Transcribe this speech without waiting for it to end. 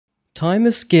Time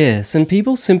is scarce and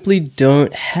people simply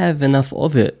don't have enough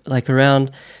of it. Like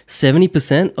around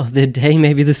 70% of their day,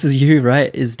 maybe this is you, right,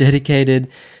 is dedicated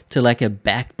to like a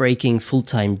back-breaking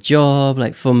full-time job.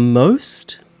 Like for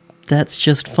most, that's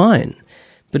just fine.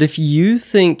 But if you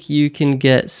think you can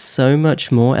get so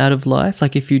much more out of life,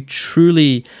 like if you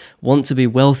truly want to be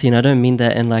wealthy, and I don't mean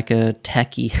that in like a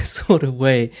tacky sort of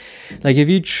way, like if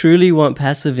you truly want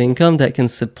passive income that can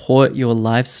support your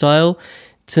lifestyle,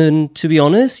 to be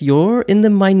honest, you're in the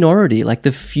minority, like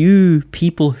the few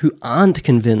people who aren't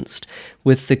convinced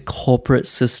with the corporate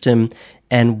system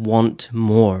and want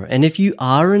more. And if you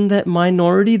are in that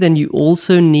minority, then you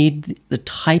also need the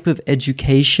type of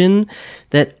education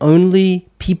that only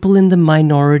people in the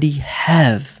minority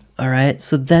have. All right,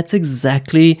 so that's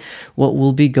exactly what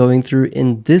we'll be going through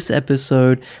in this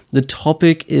episode. The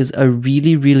topic is a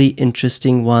really, really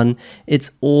interesting one. It's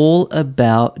all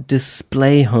about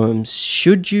display homes.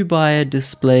 Should you buy a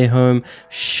display home?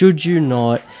 Should you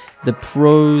not? The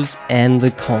pros and the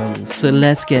cons. So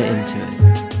let's get into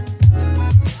it.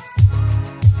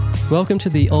 Welcome to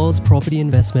the Oz Property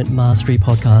Investment Mastery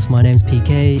Podcast. My name's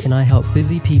PK and I help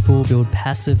busy people build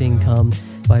passive income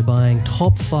by buying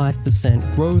top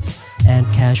 5% growth and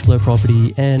cash flow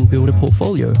property and build a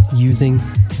portfolio using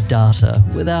data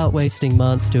without wasting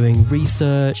months doing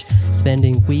research,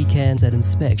 spending weekends at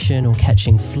inspection or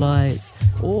catching flights,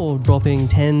 or dropping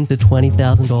 $10,000 to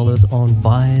 $20,000 on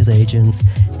buyer's agents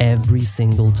every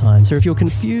single time. So if you're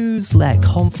confused, lack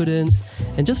confidence,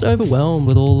 and just overwhelmed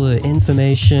with all the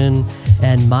information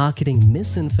and marketing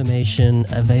misinformation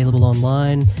available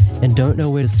online and don't know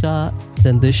where to start,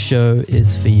 then this show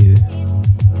is for you.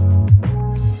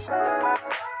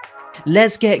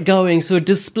 Let's get going. So a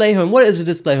display home, what is a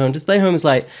display home? Display home is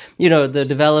like, the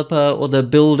developer or the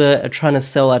builder are trying to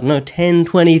sell, 10,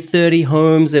 20, 30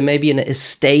 homes. There may be an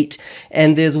estate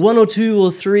and there's one or two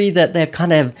or three that they've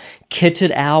kind of kitted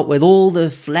out with all the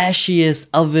flashiest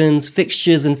ovens,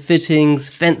 fixtures and fittings,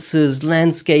 fences,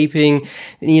 landscaping,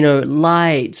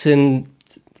 lights and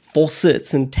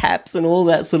faucets and taps and all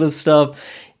that sort of stuff.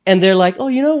 And they're like, oh,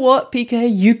 you know what, PK,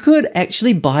 you could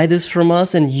actually buy this from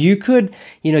us and you could,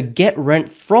 get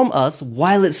rent from us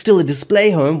while it's still a display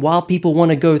home, while people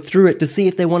want to go through it to see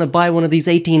if they want to buy one of these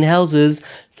 18 houses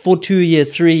for 2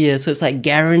 years, 3 years. So it's like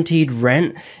guaranteed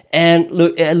rent. And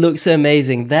look, it looks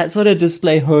amazing. That's what a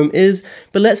display home is.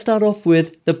 But let's start off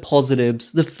with the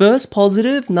positives. The first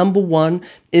positive, number one,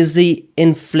 is the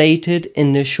inflated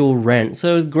initial rent.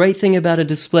 So the great thing about a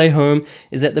display home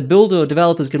is that the builder or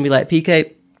developer is going to be like,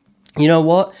 PK, you know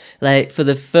what? Like for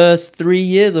the first 3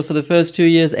 years or for the first 2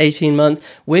 years, 18 months,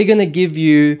 we're going to give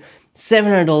you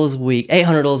 $700 a week,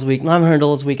 $800 a week,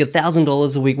 $900 a week,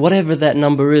 $1,000 a week, whatever that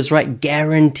number is, right?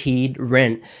 Guaranteed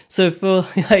rent. So for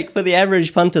the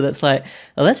average punter, that's like,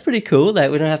 oh, that's pretty cool.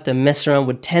 Like we don't have to mess around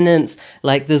with tenants.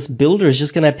 Like this builder is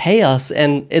just going to pay us,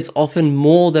 and it's often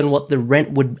more than what the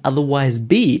rent would otherwise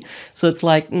be. So it's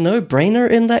like no brainer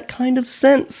in that kind of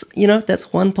sense.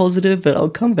 That's one positive, but I'll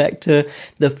come back to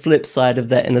the flip side of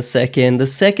that in a second. The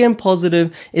second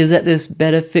positive is that there's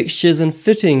better fixtures and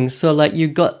fittings. So like you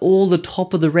got all the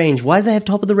top of the range. Why do they have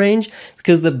top of the range? It's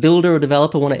because the builder or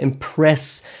developer want to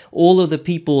impress all of the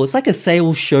people. It's like a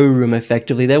sales showroom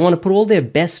effectively. They want to put all their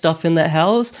best stuff in that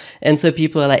house, and so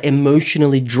people are like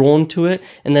emotionally drawn to it,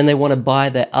 and then they want to buy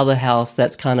that other house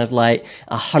that's kind of like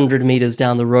 100 meters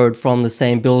down the road from the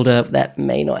same builder that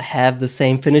may not have the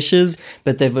same finishes,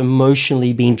 but they've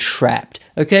emotionally been trapped.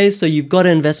 Okay, so you've got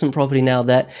an investment property now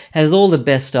that has all the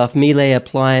best stuff, Miele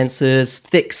appliances,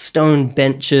 thick stone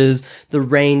benches, the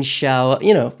rain shower,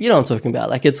 you know what I'm talking about,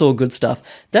 like it's all good stuff.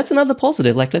 That's another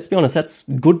positive. Like, let's be honest, that's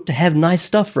good to have nice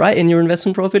stuff, right, in your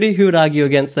investment property. Who would argue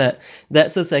against that?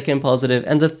 That's the second positive.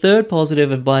 And the third positive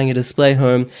of buying a display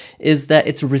home is that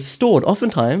it's restored.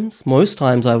 Oftentimes, most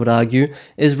times I would argue,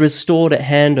 is restored at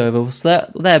handover.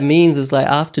 So that means is like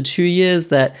after 2 years,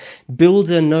 that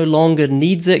builder no longer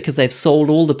needs it because they've sold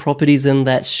all the properties in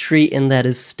that street, in that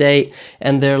estate,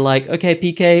 and they're like, okay,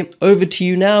 PK, over to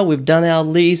you now. We've done our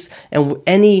lease, and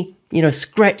any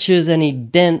scratches, any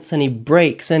dents, any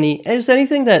breaks, just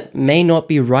anything that may not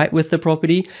be right with the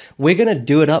property, we're going to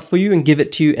do it up for you and give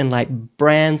it to you in like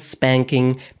brand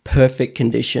spanking perfect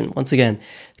condition. Once again,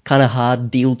 kind of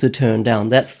hard deal to turn down.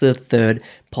 That's the third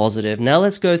positive. Now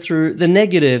let's go through the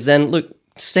negatives. And look,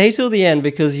 stay till the end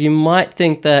because you might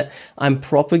think that I'm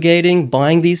propagating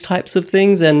buying these types of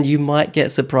things, and you might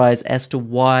get surprised as to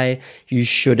why you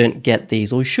shouldn't get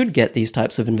these or should get these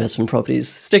types of investment properties.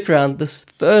 Stick around. This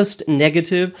first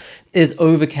negative is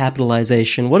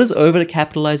overcapitalization. What does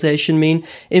overcapitalization mean?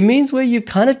 It means where you've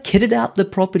kind of kitted out the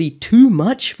property too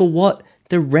much for what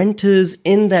the renters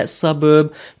in that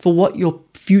suburb, for what your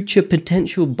future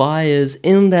potential buyers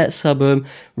in that suburb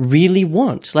really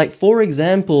want. Like, for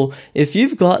example, if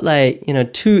you've got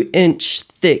 2-inch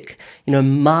thick,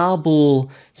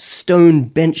 marble stone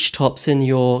bench tops in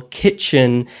your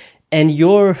kitchen, and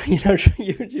you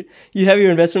have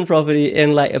your investment property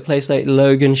in like a place like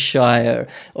Loganshire,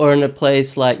 or in a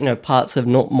place like, parts of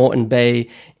Moreton Bay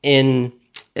in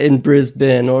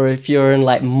Brisbane, or if you're in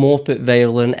like Morphett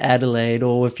Vale in Adelaide,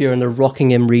 or if you're in the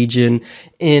Rockingham region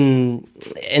in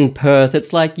Perth,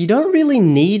 it's like you don't really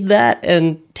need that,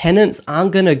 and tenants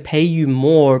aren't going to pay you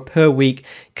more per week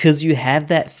because you have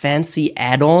that fancy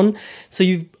add-on. So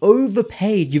you've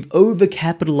overpaid, you've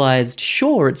overcapitalized.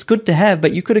 Sure, it's good to have,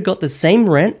 but you could have got the same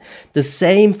rent, the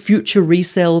same future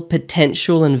resale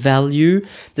potential and value,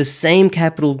 the same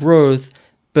capital growth,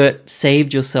 but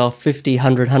saved yourself $50,000,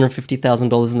 $100,000,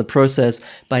 $150,000 in the process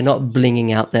by not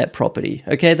blinging out that property.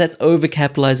 Okay, that's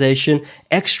overcapitalization,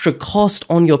 extra cost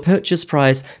on your purchase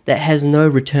price that has no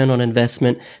return on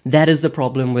investment. That is the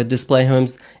problem with display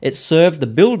homes. It served the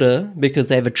builder because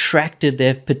they've attracted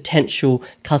their potential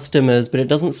customers, but it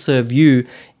doesn't serve you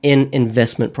in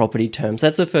investment property terms.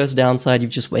 That's the first downside.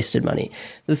 You've just wasted money.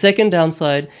 The second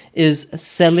downside is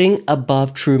selling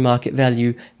above true market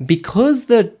value, because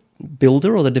the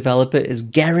builder or the developer is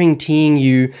guaranteeing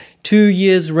you 2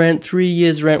 years rent, 3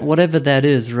 years rent, whatever that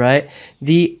is, right?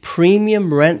 The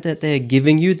premium rent that they're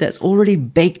giving you, that's already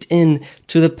baked in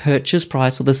to the purchase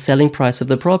price or the selling price of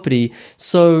the property.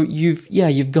 So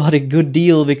you've got a good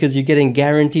deal because you're getting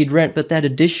guaranteed rent, but that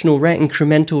additional rent,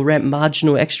 incremental rent,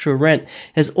 marginal extra rent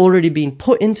has already been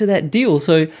put into that deal.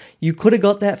 So you could have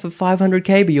got that for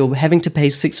 $500K, but you're having to pay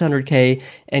 $600K,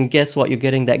 and guess what? You're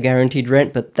getting that guaranteed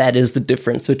rent, but that is the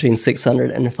difference between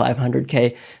 $600 and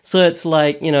 $500K. So it's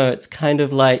like, it's kind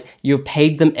of like you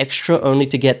paid them extra only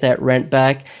to get that rent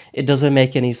back. It doesn't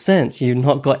make any sense. You've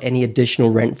not got any additional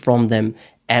rent from them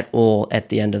at all at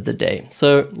the end of the day.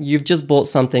 So you've just bought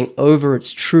something over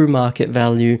its true market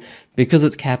value because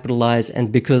it's capitalized and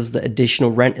because the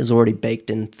additional rent is already baked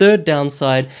in. Third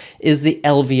downside is the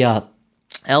LVR.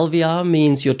 LVR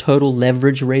means your total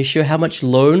leverage ratio, how much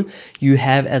loan you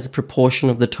have as a proportion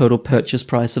of the total purchase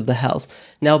price of the house.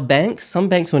 Now, some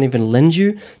banks won't even lend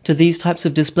you to these types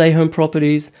of display home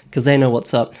properties because they know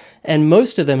what's up. And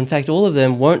most of them, in fact, all of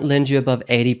them, won't lend you above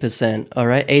 80%, all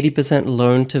right? 80%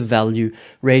 loan to value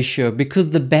ratio, because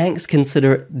the banks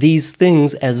consider these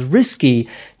things as risky.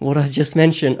 What I just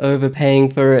mentioned,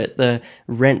 overpaying for it, the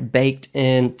rent baked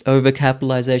in,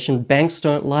 overcapitalization. Banks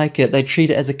don't like it. They treat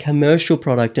it as a commercial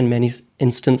product in many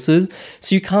instances.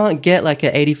 So you can't get like an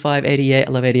 85, 88,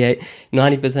 I love 88,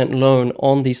 90% loan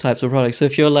on these types of products. So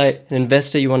if you're like an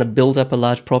investor, you want to build up a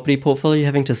large property portfolio, you're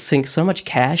having to sink so much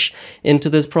cash into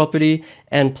this property,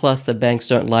 and plus the banks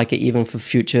don't like it even for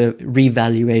future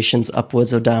revaluations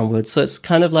upwards or downwards. So it's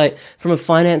kind of like, from a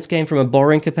finance game, from a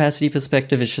borrowing capacity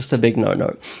perspective, it's just a big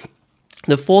no-no.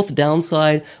 The fourth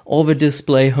downside of a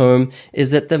display home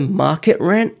is that the market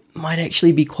rent might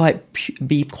actually be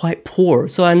quite poor.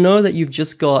 So I know that you've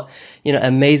just got,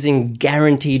 amazing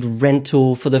guaranteed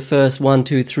rental for the first 1,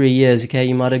 2, 3 years. Okay,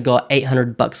 you might have got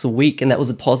 $800 a week, and that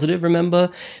was a positive, remember?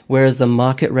 Whereas the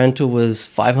market rental was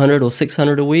 $500 or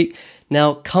 $600 a week.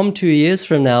 Now, come 2 years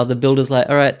from now, the builder's like,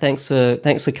 all right, thanks for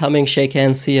coming, shake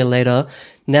hands, see you later.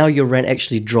 Now your rent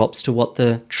actually drops to what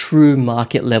the true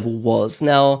market level was.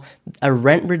 Now, a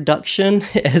rent reduction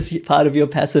as part of your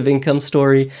passive income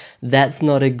story, that's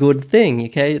not a good thing,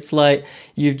 okay? It's like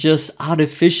you've just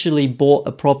artificially bought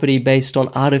a property based on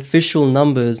artificial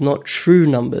numbers, not true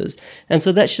numbers. And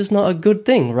so that's just not a good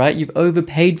thing, right? You've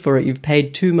overpaid for it. You've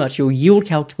paid too much. Your yield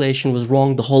calculation was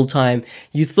wrong the whole time.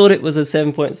 You thought it was a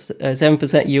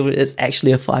 7% yield. It's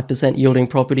actually a 5% yielding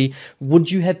property.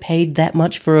 Would you have paid that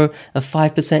much for a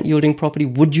 5% yielding property?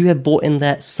 Would you have bought in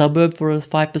that suburb for a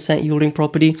 5% yielding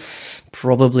property?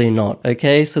 Probably not,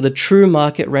 okay? So the true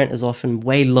market rent is often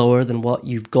way lower than what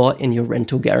you've got in your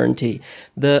rental guarantee.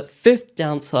 The fifth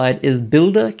downside is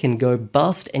builder can go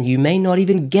bust and you may not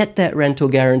even get that rental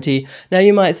guarantee. Now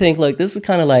you might think, like, this is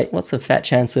kind of like, what's the fat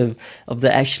chance of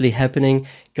that actually happening?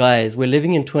 Guys, we're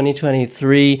living in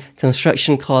 2023.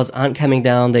 Construction costs aren't coming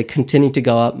down. They continue to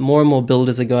go up. More and more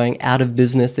builders are going out of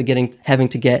business. They're having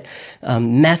to get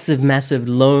massive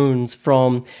loans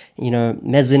from,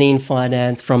 mezzanine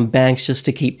finance from banks just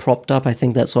to keep propped up. I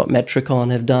think that's what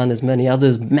Metricon have done, as many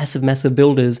others, massive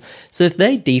builders. So if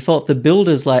they default, the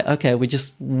builder's like, okay,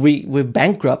 we're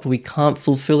bankrupt, we can't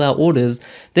fulfill our orders,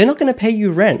 they're not going to pay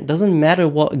you rent. Doesn't matter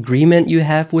what agreement you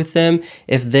have with them.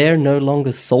 If they're no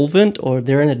longer solvent or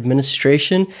they're in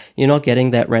administration, you're not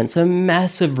getting that rent. So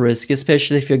massive risk,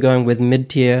 especially if you're going with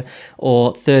mid-tier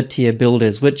or third-tier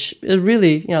builders, which is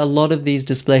really, a lot of these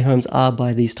display homes are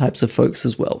by these types of folks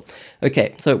as well.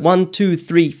 Okay, so 1, 2,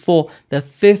 3, 4. The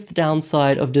fifth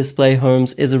downside of display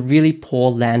homes is a really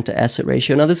poor land to asset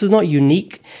ratio. Now, this is not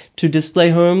unique to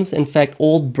display homes. In fact,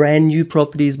 all brand new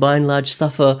properties by and large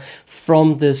suffer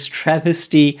from this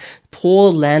travesty.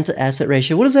 Poor land to asset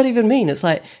ratio. What does that even mean? It's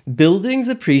like buildings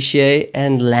appreciate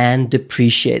and land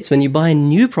depreciates. When you buy a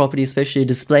new property, especially a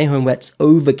display home that's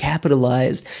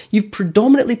overcapitalized, you've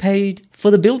predominantly paid for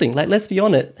the building. Like, let's be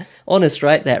honest,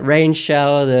 right? That rain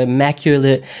shower, the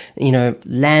immaculate,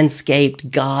 landscaped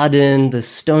garden, the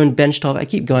stone benchtop. I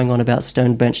keep going on about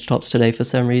stone benchtops today for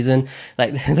some reason.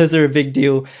 Like, those are a big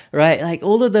deal, right? Like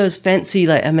all of those fancy,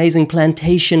 like amazing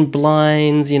plantation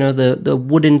blinds, the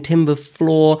wooden timber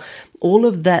floor. All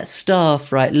of that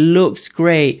stuff, right, looks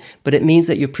great, but it means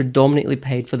that you're predominantly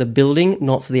paid for the building,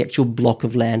 not for the actual block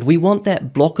of land. We want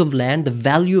that block of land, the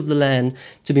value of the land,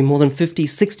 to be more than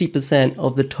 50-60%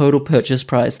 of the total purchase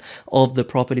price of the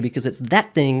property, because it's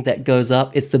that thing that goes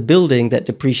up. It's the building that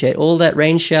depreciates. All that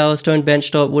rain shower, stone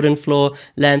benchtop, wooden floor,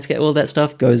 landscape, all that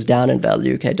stuff goes down in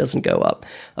value, okay? It doesn't go up.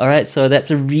 All right, so that's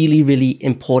a really, really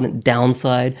important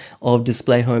downside of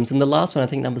display homes. And the last one, I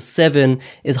think number 7,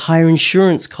 is higher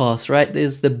insurance costs, right?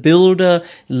 There's the builder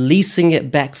leasing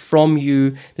it back from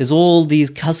you. There's all these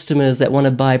customers that want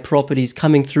to buy properties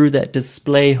coming through that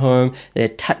display home. They're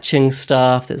touching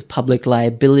stuff. There's public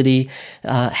liability,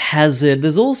 hazard.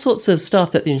 There's all sorts of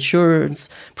stuff that the insurance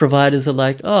providers are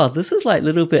like, oh, this is like a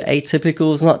little bit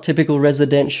atypical. It's not typical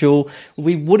residential.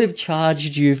 We would have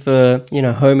charged you for,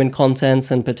 home and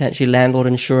contents and potentially landlord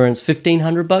insurance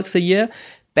 $1,500 a year.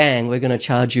 Bang, we're going to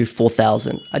charge you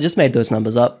 $4,000. I just made those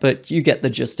numbers up, but you get the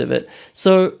gist of it.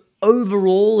 So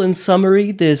overall, in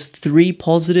summary, there's 3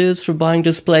 positives for buying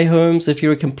display homes. If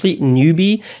you're a complete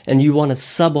newbie and you want a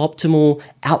suboptimal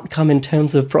outcome in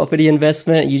terms of property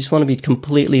investment, you just want to be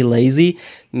completely lazy,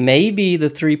 maybe the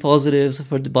 3 positives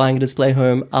for buying a display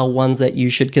home are ones that you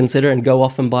should consider and go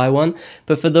off and buy one.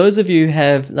 But for those of you who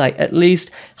have like at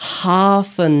least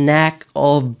half a knack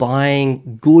of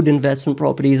buying good investment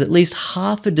properties, at least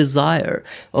half a desire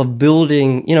of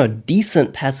building,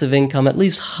 decent passive income, at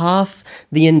least half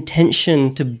the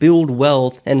intention to build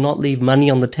wealth and not leave money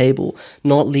on the table,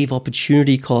 not leave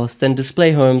opportunity costs, then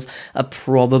display homes are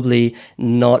probably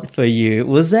not for you.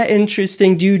 Was that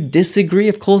interesting? Do you disagree?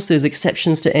 Of course, there's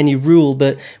exceptions to any rule,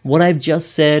 but what I've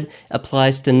just said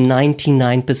applies to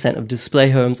 99% of display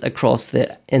homes across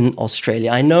in Australia.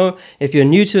 I know if you're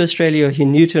new to Australia or you're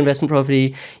new to investment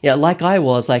property, like I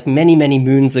was, like many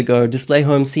moons ago, display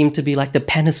homes seem to be like the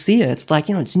panacea. It's like,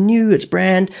 it's new, it's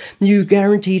brand new,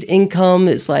 guaranteed income.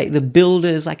 It's like the builder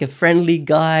is like a friendly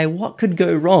guy. What could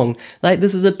go wrong? Like,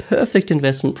 this is a perfect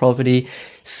investment property.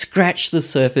 Scratch the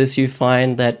surface, you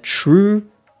find that true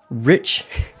rich,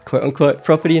 quote unquote,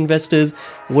 property investors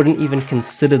wouldn't even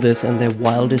consider this in their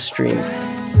wildest dreams.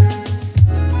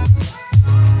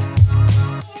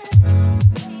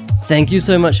 Thank you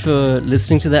so much for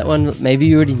listening to that one. Maybe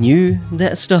you already knew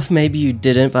that stuff, maybe you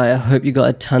didn't, but I hope you got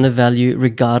a ton of value.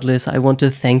 Regardless, I want to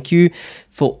thank you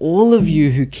for all of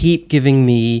you who keep giving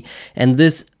me and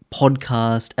this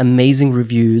podcast amazing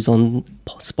reviews on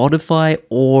Spotify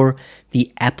or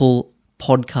the Apple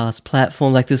podcast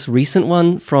platform, like this recent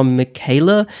one from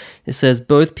Michaela. It says,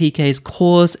 both PK's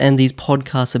course and these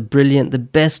podcasts are brilliant, the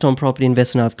best on property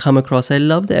investment I've come across. I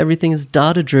love that everything is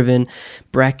data driven,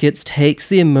 brackets, takes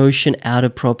the emotion out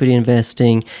of property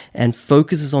investing and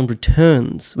focuses on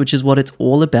returns, which is what it's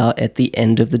all about at the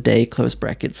end of the day, close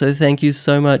brackets. So thank you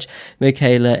so much,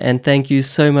 Michaela, and thank you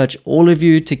so much, all of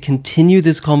you, to continue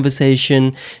this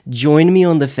conversation. Join me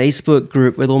on the Facebook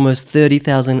group with almost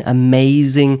 30,000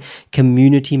 amazing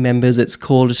community members. It's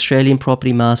called Australian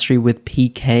Property Mastery with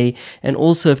PK, and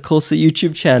also, of course, the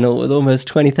YouTube channel with almost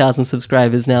 20,000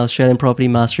 subscribers now, Australian Property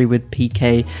Mastery with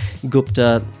PK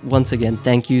Gupta. Once again,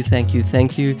 thank you,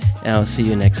 and I'll see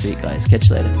you next week, guys. Catch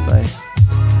you later.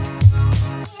 Bye.